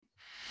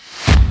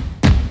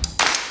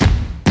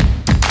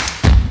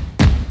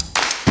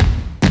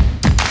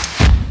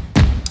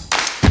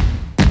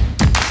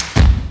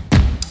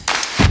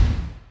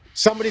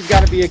Somebody's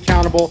got to be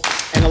accountable.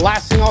 And the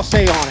last thing I'll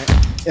say on it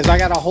is I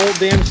got a whole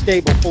damn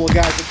stable full of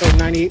guys that throw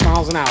 98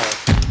 miles an hour,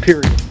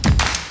 period.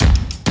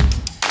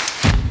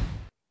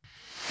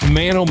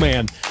 Man, oh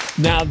man.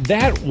 Now,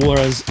 that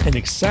was an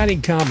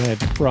exciting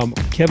comment from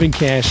Kevin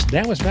Cash.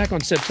 That was back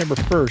on September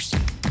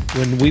 1st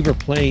when we were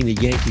playing the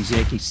Yankees,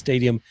 Yankee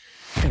Stadium,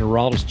 and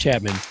Aroldis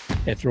Chapman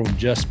had thrown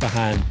just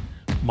behind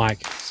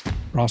Mike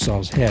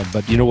Brosseau's head.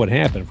 But you know what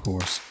happened, of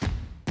course?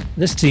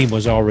 This team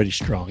was already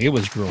strong. It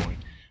was growing.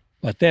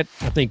 But that,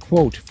 I think,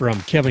 quote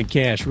from Kevin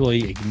Cash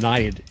really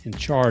ignited and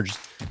charged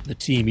the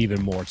team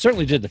even more. It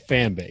certainly did the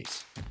fan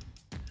base.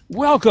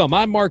 Welcome.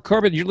 I'm Mark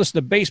Corbett. You're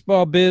listening to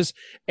Baseball Biz,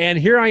 and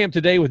here I am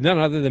today with none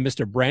other than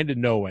Mr. Brandon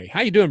Noe.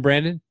 How you doing,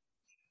 Brandon?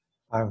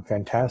 I'm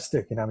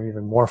fantastic, and I'm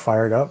even more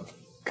fired up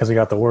because we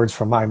got the words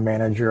from my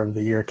manager of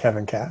the year,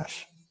 Kevin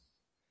Cash.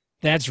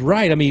 That's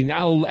right. I mean,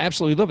 I'll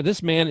absolutely love it.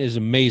 This man is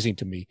amazing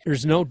to me.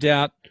 There's no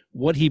doubt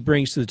what he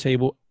brings to the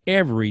table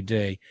every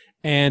day,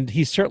 and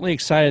he's certainly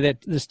excited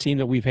at this team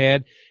that we've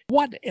had.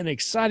 What an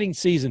exciting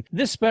season.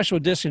 This special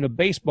edition of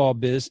Baseball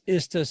Biz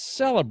is to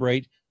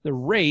celebrate the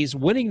Rays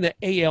winning the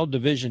AL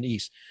Division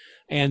East,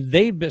 and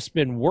they've just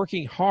been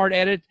working hard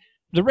at it.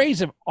 The Rays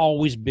have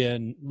always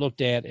been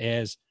looked at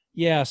as,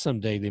 yeah,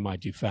 someday they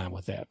might do fine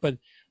with that. But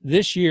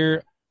this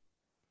year,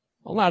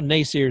 a lot of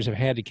naysayers have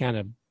had to kind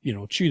of,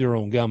 chew their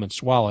own gum and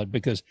swallow it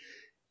because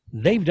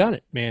they've done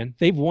it, man.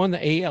 They've won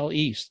the AL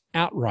East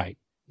outright.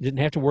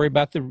 Didn't have to worry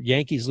about the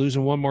Yankees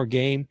losing one more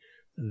game.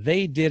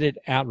 They did it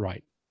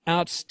outright.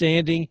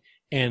 Outstanding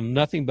and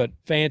nothing but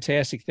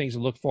fantastic things to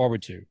look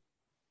forward to.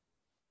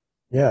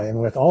 Yeah, and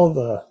with all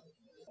the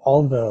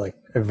like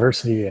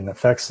adversity and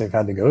effects they've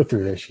had to go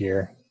through this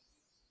year,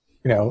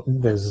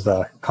 there's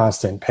the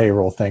constant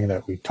payroll thing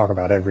that we talk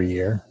about every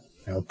year.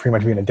 Pretty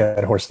much being a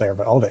dead horse there,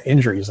 but all the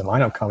injuries and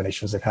lineup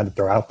combinations they've had to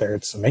throw out there,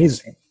 it's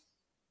amazing.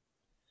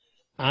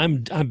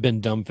 I've been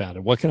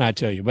dumbfounded. What can I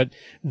tell you? But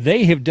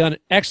they have done an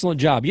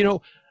excellent job.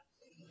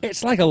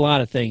 It's like a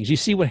lot of things. You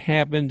see what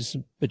happens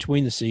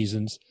between the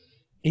seasons,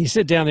 and you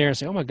sit down there and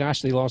say, "Oh my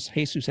gosh, they lost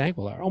Jesus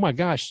Aguilar. Oh my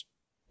gosh,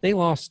 they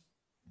lost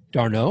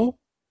d'Arnaud.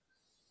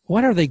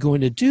 What are they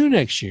going to do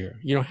next year?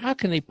 How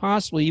can they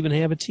possibly even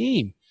have a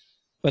team?"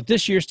 But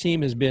this year's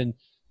team has been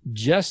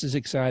just as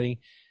exciting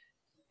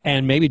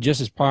and maybe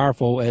just as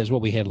powerful as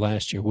what we had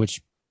last year,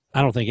 which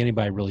I don't think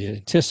anybody really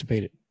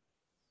anticipated.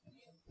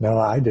 No,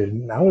 I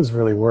didn't. I was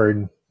really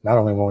worried, not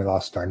only when we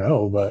lost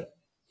d'Arnaud, but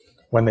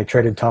when they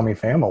traded Tommy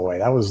Pham away.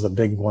 That was the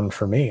big one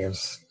for me,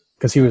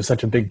 because he was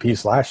such a big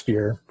piece last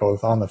year,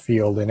 both on the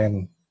field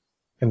and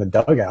in the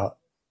dugout.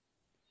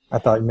 I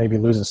thought maybe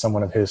losing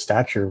someone of his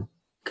stature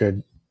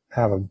could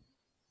have an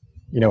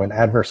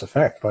adverse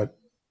effect, but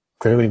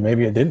clearly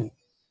maybe it didn't.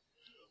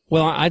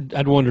 Well,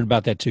 I'd wondered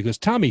about that too, because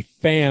Tommy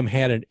Pham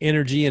had an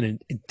energy and an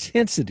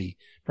intensity,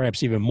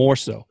 perhaps even more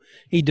so.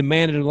 He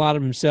demanded a lot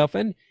of himself,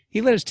 and he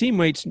let his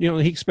teammates,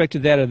 he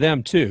expected that of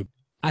them too.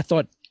 I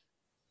thought,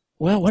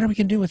 well, what are we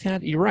going to do with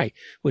that? You're right.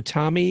 With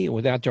Tommy,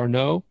 without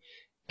d'Arnaud,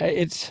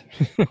 it's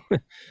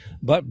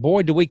 – but,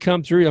 boy, did we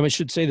come through. I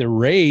should say the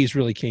Rays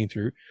really came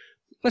through.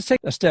 Let's take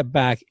a step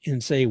back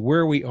and say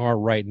where we are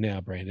right now,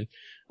 Brandon.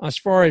 As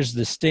far as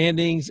the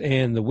standings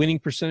and the winning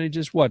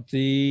percentages,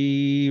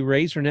 the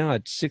Rays are now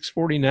at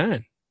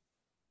 649.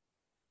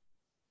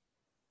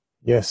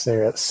 Yes,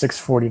 they're at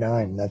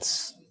 649.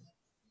 That's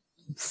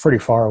pretty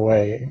far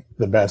away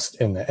the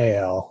best in the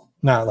AL.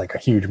 Not like a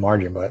huge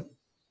margin, but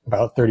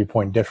about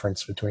 30-point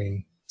difference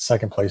between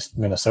second place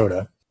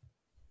Minnesota.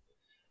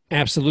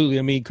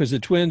 Absolutely. Because the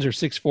Twins are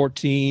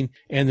 614,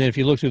 and then if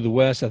you look through the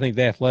West, I think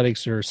the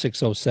Athletics are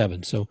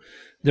 607. So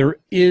there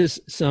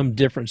is some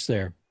difference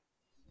there.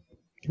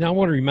 Now, I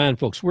want to remind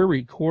folks, we're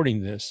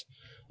recording this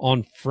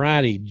on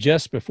Friday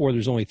just before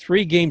there's only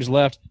 3 games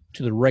left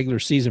to the regular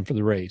season for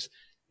the Rays.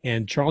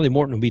 And Charlie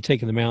Morton will be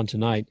taking the mound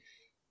tonight.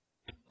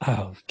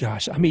 Oh,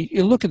 gosh.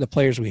 You look at the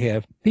players we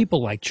have.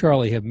 People like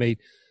Charlie have made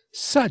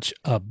such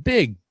a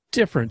big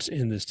difference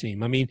in this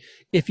team.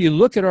 If you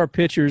look at our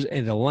pitchers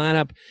and the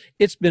lineup,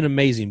 it's been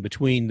amazing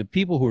between the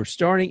people who are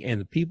starting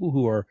and the people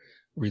who are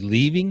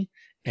relieving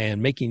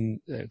and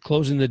making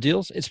closing the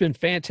deals. It's been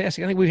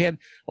fantastic. I think we've had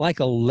like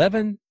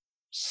 11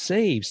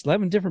 saves,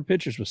 11 different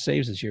pitchers with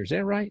saves this year. Is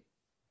that right?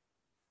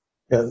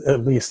 Yeah,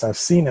 at least. I've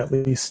seen at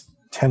least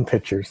 10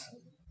 pitchers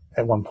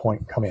at one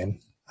point come in.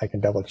 I can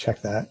double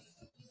check that.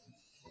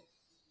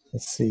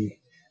 Let's see.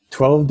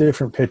 12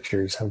 different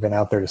pitchers have been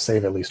out there to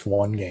save at least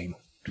one game.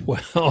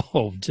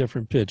 12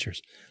 different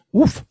pitchers.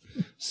 Woof.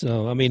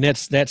 So,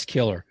 that's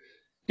killer.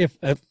 If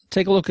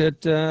take a look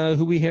at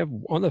who we have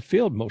on the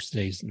field most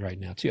days right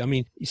now, too.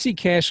 You see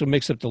Cash will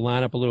mix up the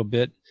lineup a little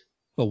bit,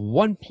 but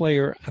one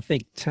player, I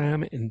think,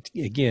 time and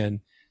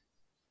again,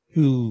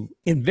 who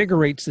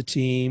invigorates the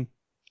team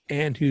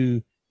and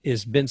who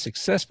has been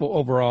successful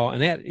overall,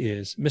 and that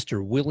is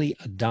Mr. Willy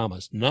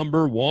Adames,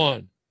 number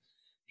 1.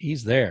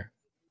 He's there.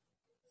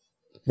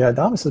 Yeah,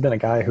 Adames has been a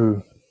guy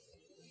who,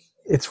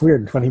 it's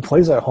weird. When he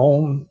plays at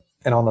home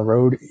and on the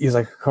road, he's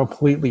like a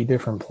completely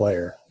different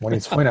player. When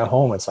he's playing at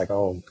home, it's like,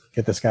 oh,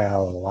 get this guy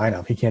out of the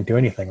lineup. He can't do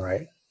anything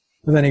right.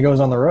 And then he goes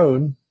on the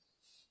road,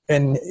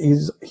 and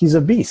he's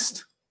a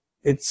beast.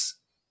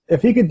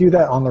 If he could do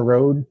that on the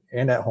road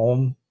and at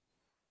home,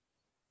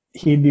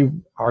 he'd be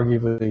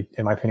arguably,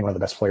 in my opinion, one of the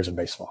best players in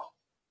baseball.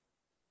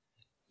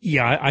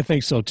 Yeah, I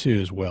think so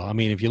too as well. I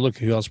mean, if you look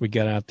at who else we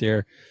got out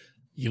there,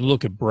 you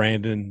look at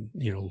Brandon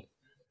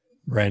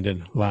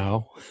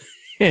Lau,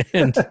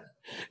 and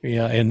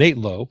and Nate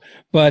Lowe,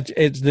 but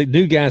it's the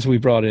new guys we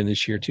brought in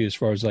this year too, as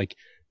far as like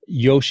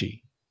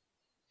Yoshi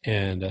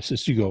and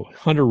Susugo,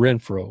 Hunter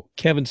Renfroe,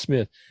 Kevin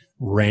Smith,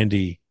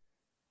 Randy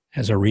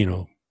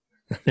Azarino.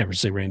 I never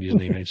say Randy's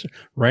name.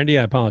 Randy,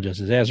 I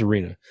apologize. It's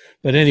Azarino.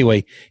 But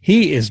anyway,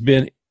 he has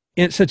been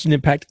in such an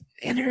impact,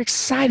 and they're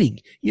exciting,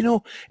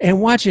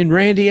 and watching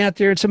Randy out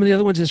there and some of the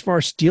other ones as far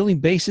as stealing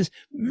bases,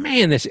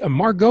 man, that's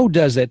Margot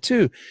does that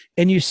too.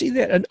 And you see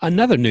that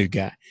another new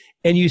guy,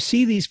 and you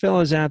see these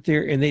fellas out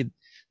there, and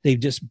they've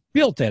just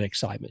built that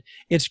excitement.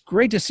 It's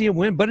great to see them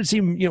win, but it's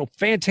even,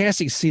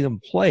 fantastic to see them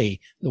play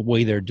the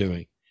way they're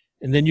doing.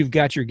 And then you've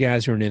got your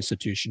guys who are an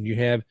institution. You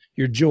have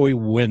your Joey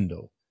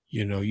Wendell.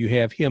 You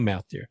have him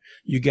out there.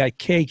 You got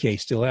KK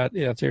still out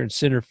there in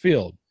center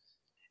field.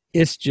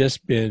 It's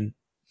just been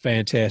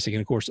fantastic.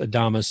 And, of course,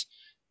 Adames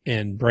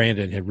and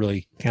Brandon have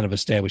really kind of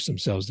established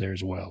themselves there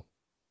as well.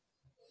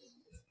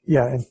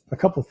 Yeah, and a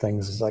couple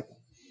things is like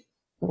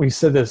we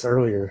said this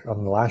earlier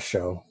on the last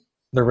show.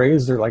 The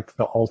Rays are like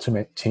the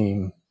ultimate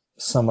team,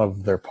 sum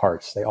of their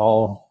parts. They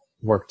all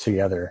work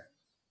together.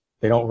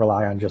 They don't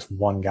rely on just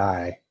one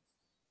guy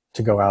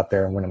to go out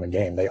there and win them a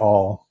game. They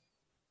all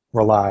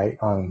rely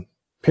on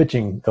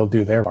pitching. They'll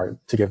do their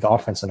part to give the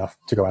offense enough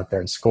to go out there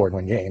and score and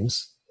win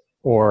games.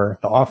 Or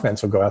the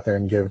offense will go out there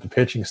and give the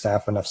pitching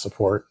staff enough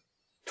support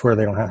to where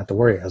they don't have to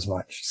worry as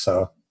much.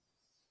 So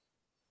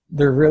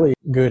they're really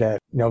good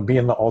at,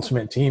 being the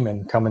ultimate team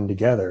and coming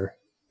together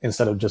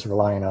instead of just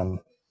relying on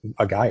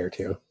a guy or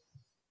two.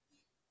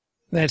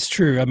 That's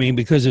true. I mean,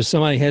 because if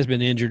somebody has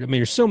been injured,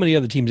 there's so many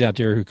other teams out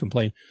there who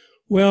complain,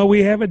 well,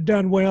 we haven't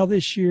done well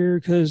this year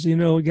because,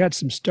 we got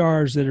some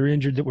stars that are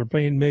injured that we're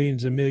paying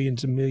millions and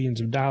millions and millions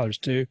of dollars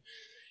to.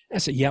 I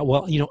said, yeah,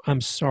 well,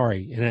 I'm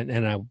sorry,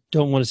 and I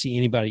don't want to see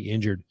anybody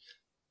injured.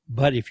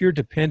 But if you're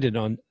dependent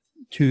on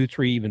 2,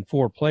 3, even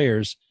 4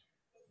 players,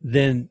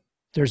 then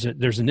there's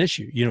an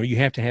issue. You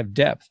have to have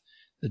depth,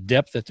 the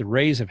depth that the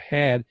Rays have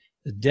had,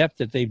 the depth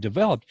that they've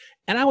developed.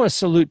 And I want to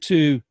salute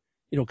to,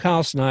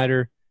 Kyle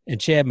Snyder and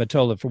Chad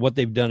Mottola for what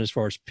they've done as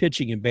far as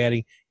pitching and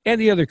batting,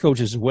 and the other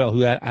coaches as well,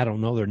 who I don't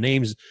know their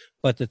names.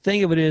 But the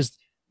thing of it is,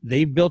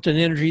 they've built an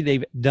energy.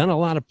 They've done a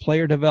lot of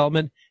player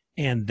development.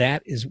 And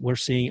that is, we're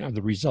seeing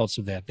the results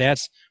of that.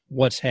 That's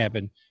what's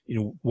happened,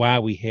 why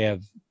we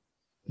have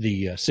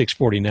the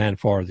 649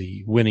 for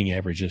the winning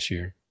average this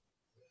year.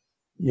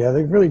 Yeah,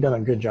 they've really done a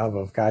good job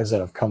of guys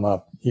that have come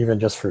up, even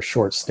just for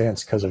short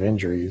stints because of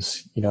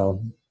injuries.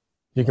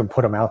 You can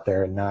put them out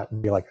there and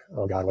not be like,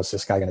 oh, God, what's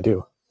this guy going to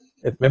do?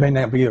 It may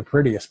not be the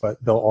prettiest, but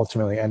they'll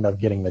ultimately end up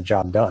getting the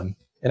job done.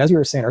 And as you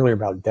were saying earlier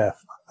about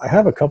depth, I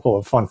have a couple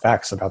of fun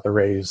facts about the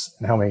Rays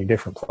and how many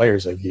different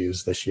players they've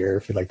used this year,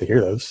 if you'd like to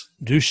hear those.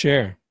 Do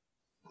share.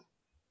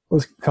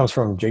 This comes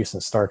from Jason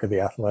Stark of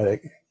The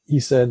Athletic. He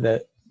said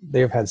that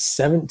they have had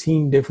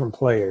 17 different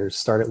players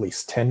start at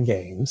least 10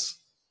 games,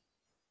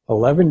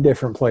 11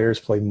 different players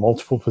play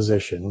multiple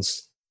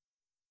positions,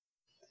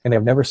 and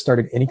they've never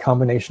started any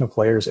combination of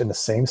players in the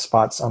same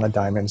spots on the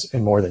diamonds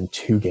in more than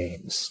 2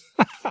 games.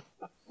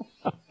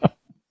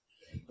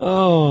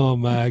 Oh,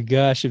 my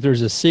gosh. If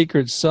there's a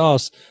secret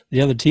sauce,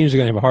 the other teams are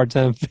going to have a hard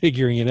time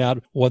figuring it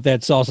out, what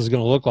that sauce is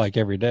going to look like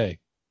every day.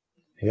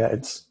 Yeah,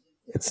 it's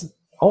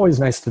always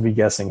nice to be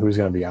guessing who's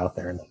going to be out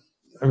there.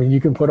 You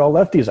can put all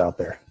lefties out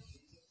there.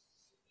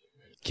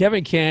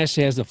 Kevin Cash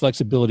has the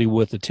flexibility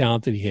with the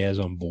talent that he has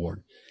on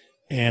board.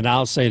 And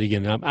I'll say it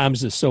again, I'm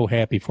just so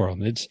happy for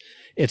him.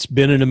 It's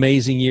been an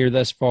amazing year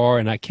thus far,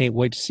 and I can't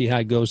wait to see how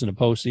it goes in the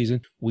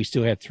postseason. We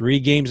still have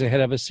 3 games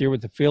ahead of us here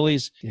with the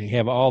Phillies. We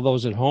have all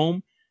those at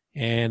home.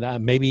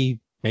 And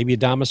maybe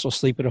Adames will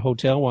sleep at a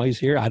hotel while he's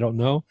here. I don't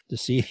know, to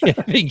see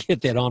if he can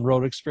get that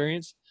on-road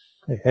experience.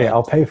 Hey,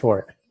 I'll pay for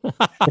it.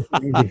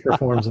 If he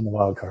performs in the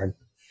wild card.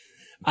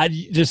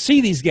 To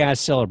see these guys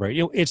celebrate.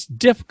 It's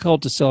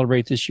difficult to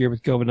celebrate this year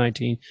with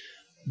COVID-19,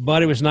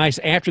 but it was nice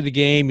after the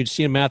game. You'd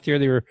see them out there.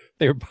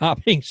 They were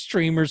popping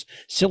streamers,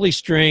 silly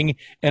string,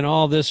 and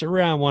all this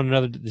around one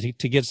another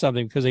to get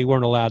something because they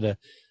weren't allowed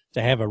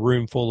to have a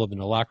room full of, in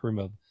the locker room,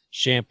 of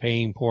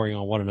champagne pouring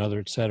on one another,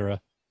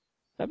 etc.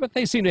 But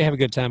they seem to have a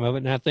good time of it,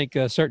 and I think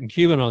a certain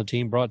Cuban on the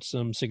team brought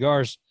some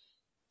cigars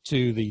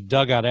to the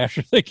dugout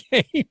after the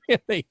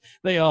game.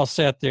 They all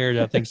sat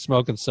there, I think,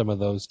 smoking some of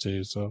those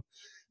too. So I'm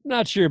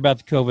not sure about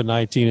the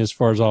COVID-19 as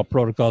far as all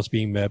protocols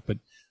being met, but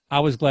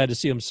I was glad to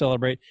see them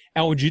celebrate.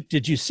 And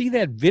did you see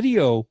that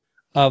video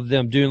of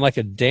them doing like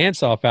a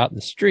dance-off out in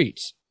the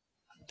streets?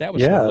 That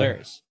was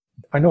hilarious.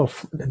 I know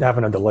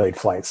having a delayed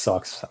flight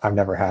sucks. I've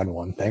never had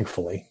one,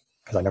 thankfully,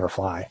 because I never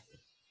fly.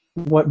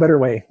 What better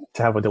way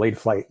to have a delayed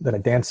flight than a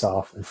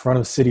dance-off in front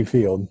of Citi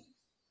Field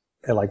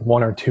at like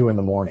 1 or 2 in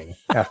the morning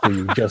after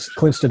you just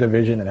clinched a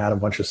division and had a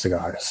bunch of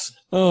cigars.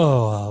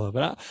 Oh,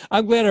 but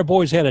I'm glad our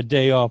boys had a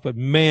day off, but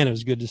man, it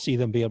was good to see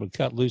them be able to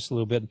cut loose a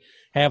little bit and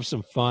have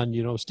some fun,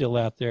 still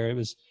out there. It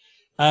was,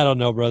 I don't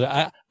know,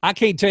 brother. I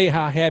can't tell you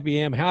how happy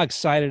I am, how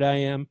excited I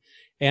am.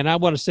 And I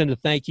want to send a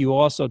thank you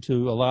also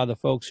to a lot of the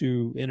folks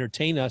who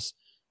entertain us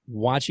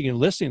watching and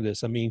listening to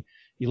this. I mean,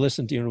 you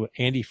listen to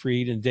Andy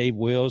Freed and Dave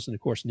Wills and,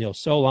 of course, Neil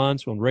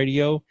Solondz on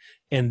radio,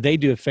 and they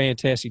do a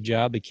fantastic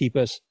job to keep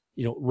us,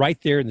 right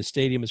there in the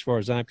stadium as far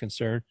as I'm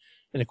concerned.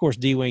 And, of course,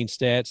 Dwayne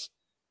Stats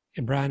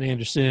and Brian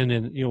Anderson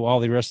and, all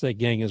the rest of that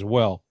gang as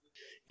well.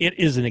 It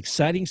is an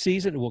exciting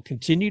season. It will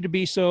continue to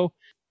be so.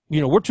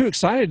 We're too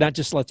excited not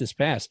just to let this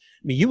pass.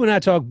 I mean, you and I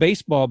talk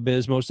baseball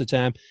biz most of the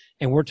time,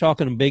 and we're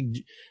talking a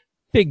big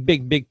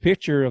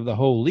picture of the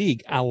whole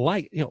league. I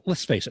like,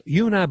 let's face it,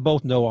 you and I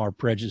both know our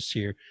prejudice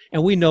here,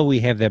 and we know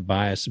we have that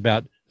bias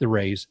about the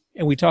Rays,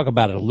 and we talk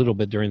about it a little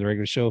bit during the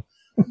regular show,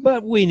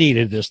 but we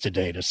needed this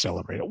today to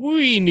celebrate it.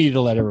 We need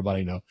to let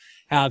everybody know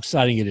how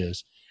exciting it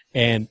is.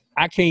 And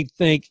I can't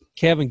thank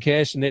Kevin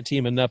Cash and that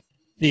team enough.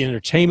 The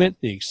entertainment,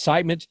 the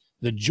excitement,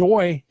 the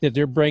joy that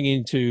they're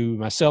bringing to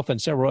myself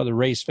and several other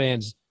Rays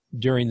fans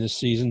during this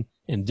season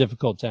in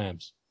difficult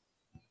times.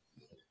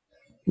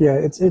 Yeah,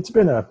 it's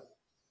been a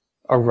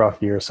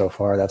rough year so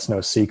far. That's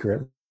no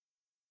secret.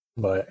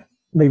 But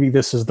maybe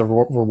this is the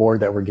reward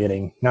that we're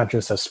getting, not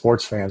just as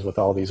sports fans with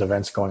all these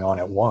events going on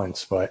at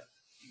once, but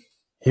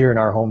here in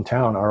our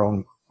hometown,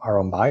 our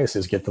own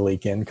biases get to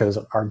leak in because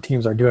our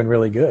teams are doing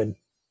really good.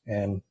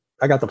 And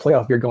I got the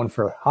playoff beard going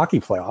for hockey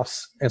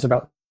playoffs. It's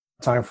about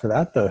time for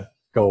that to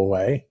go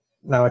away.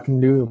 Now I can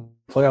do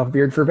playoff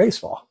beard for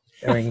baseball.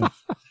 I mean,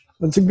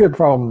 it's a good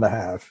problem to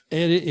have.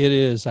 It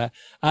is.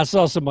 I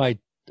saw somebody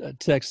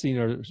texting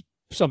or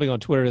something on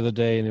Twitter the other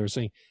day, and they were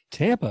saying,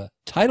 Tampa,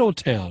 title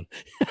town.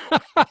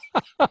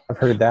 I've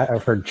heard that.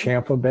 I've heard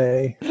Champa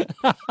Bay.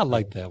 I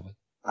like that one.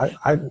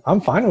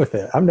 I'm fine with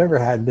it. I've never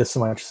had this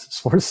much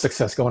sports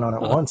success going on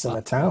at once in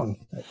a town.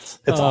 It's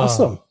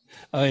awesome.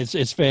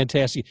 It's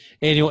fantastic.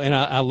 And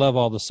I love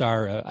all the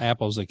sour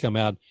apples that come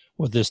out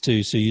with this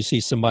too. So you see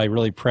somebody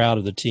really proud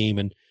of the team,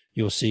 and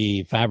you'll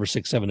see 5 or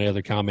 6, 7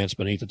 other comments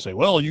beneath it say,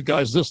 well, you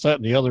guys this, that,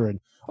 and the other. And,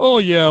 oh,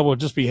 yeah, we'll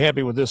just be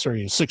happy with this or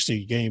a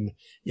 60 game.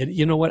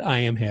 You know what? I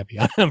am happy.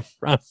 I'm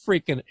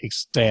freaking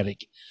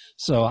ecstatic.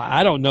 So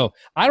I don't know.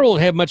 I don't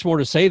have much more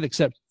to say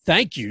except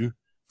thank you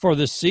for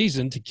this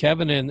season to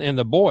Kevin and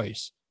the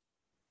boys.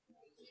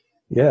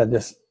 Yeah,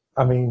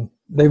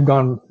 they've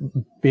gone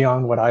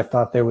beyond what I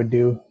thought they would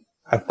do.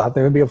 I thought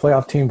they would be a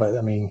playoff team, but,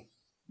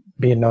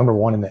 being number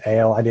 1 in the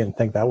AL, I didn't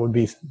think that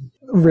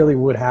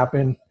would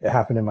happen. It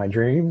happened in my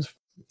dreams.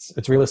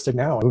 It's realistic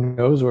now. Who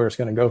knows where it's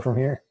going to go from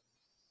here?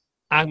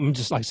 I'm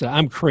just, like I said,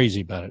 I'm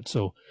crazy about it.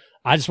 So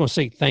I just want to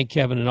say thank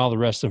Kevin and all the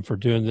rest of them for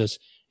doing this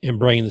and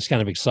bringing this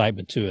kind of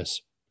excitement to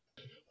us.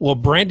 Well,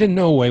 Brandon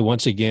Noe,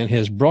 once again,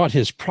 has brought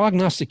his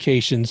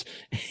prognostications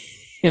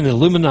and the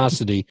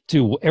luminosity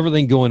to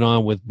everything going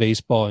on with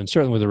baseball and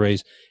certainly with the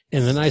Rays.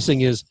 And the nice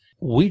thing is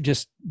we're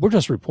just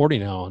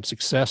reporting now on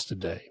success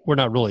today. We're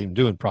not really even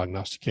doing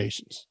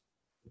prognostications.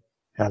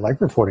 I like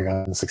reporting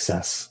on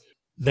success.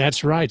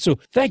 That's right. So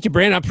thank you,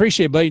 Brandon. I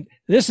appreciate it, buddy.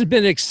 This has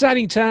been an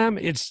exciting time.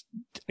 It's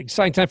an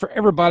exciting time for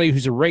everybody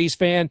who's a Rays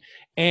fan.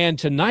 And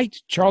tonight,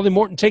 Charlie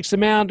Morton takes the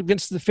mound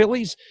against the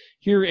Phillies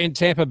here in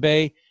Tampa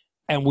Bay.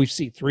 And we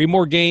see 3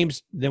 more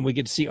games. Then we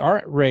get to see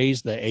our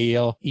Rays, the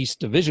AL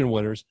East Division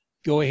winners,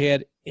 go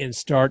ahead and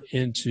start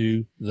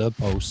into the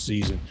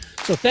postseason.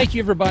 So thank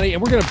you, everybody.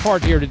 And we're going to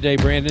part here today,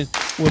 Brandon,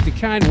 with the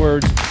kind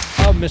words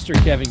of Mr.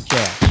 Kevin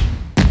Cash.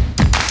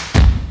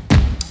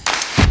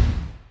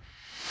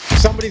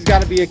 Somebody's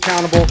got to be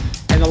accountable.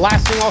 And the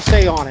last thing I'll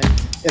say on it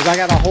is I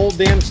got a whole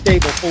damn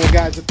stable full of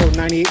guys that throw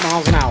 98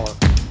 miles an hour,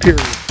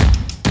 period.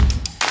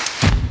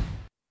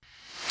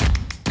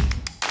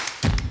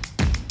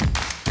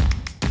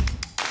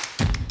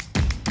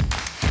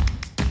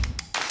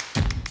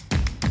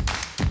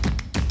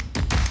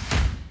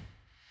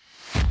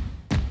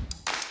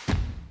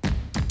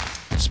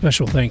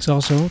 Special thanks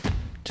also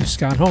to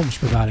Scott Holmes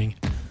providing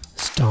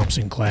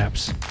Stomps and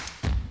Claps.